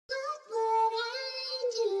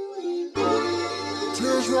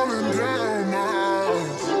Tears rolling down my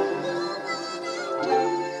eyes.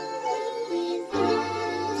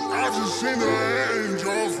 I just seen an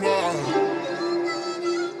angel fly.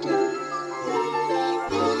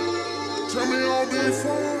 Tell me I'll be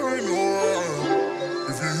fine, alright.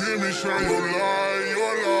 If you hear me shine your light,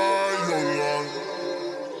 your light, your light.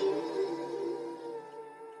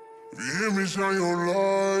 If you hear me shine your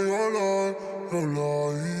light, your light, your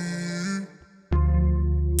light.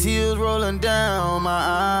 Tears rolling down my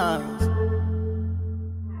eyes.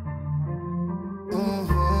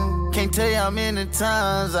 Can't tell you how many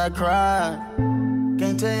times I cried.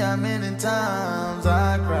 Can't tell you how many times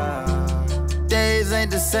I cried. Days ain't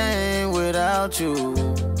the same without you.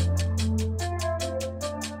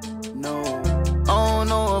 No, I don't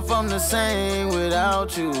know if I'm the same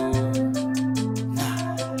without you.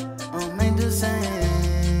 Nah, I ain't the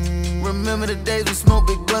same. Remember the days we smoked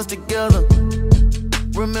big blunts together.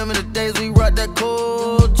 Remember the days we rocked that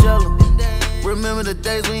cold jello. Remember the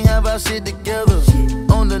days we have our shit together.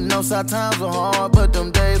 On the north side times were hard, but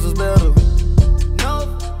them days was better.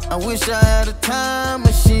 I wish I had a time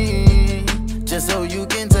machine, just so you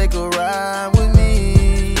can take a ride with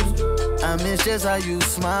me. I miss just how you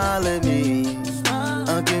smile at me.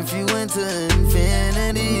 I'm confused into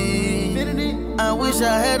infinity. I wish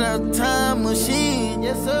I had a time machine,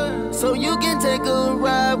 yes sir, so you can take a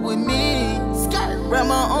ride with me. Wrap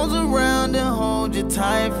my arms around and hold you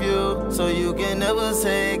tight, feel, so you can never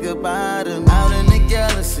say goodbye to me. Out in the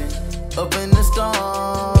galaxy, up in the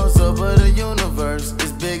stars, over the universe,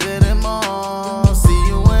 it's bigger than Mars. See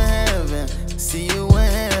you in heaven, see you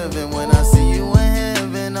in heaven. When I see you in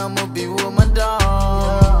heaven, I'ma be with my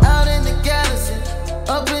dog. Out in the galaxy,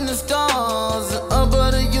 up in the stars,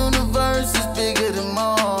 over the universe, it's bigger than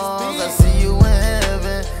Mars. I see you in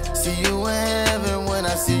heaven, see you in heaven. When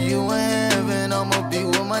I see you in heaven, I'ma be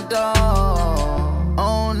with my dog. I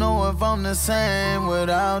don't know if I'm the same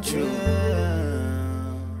without you.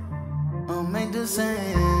 I'm ain't the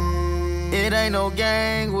same. It ain't no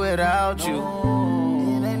gang without you.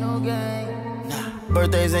 It ain't no gang. Nah.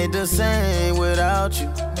 Birthdays ain't the same without you.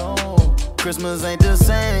 No. Christmas ain't the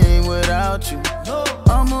same without you. No.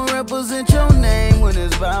 I'ma represent your name when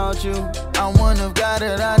it's about you. I wouldn't have got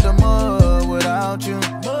it out the mud without you.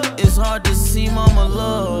 It's hard to see mama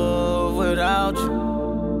love without you.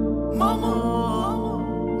 Mama.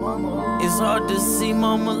 It's hard to see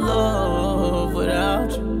mama love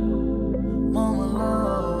without you. Mama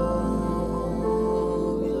love,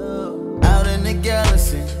 yeah. Out in the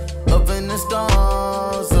galaxy, up in the stars.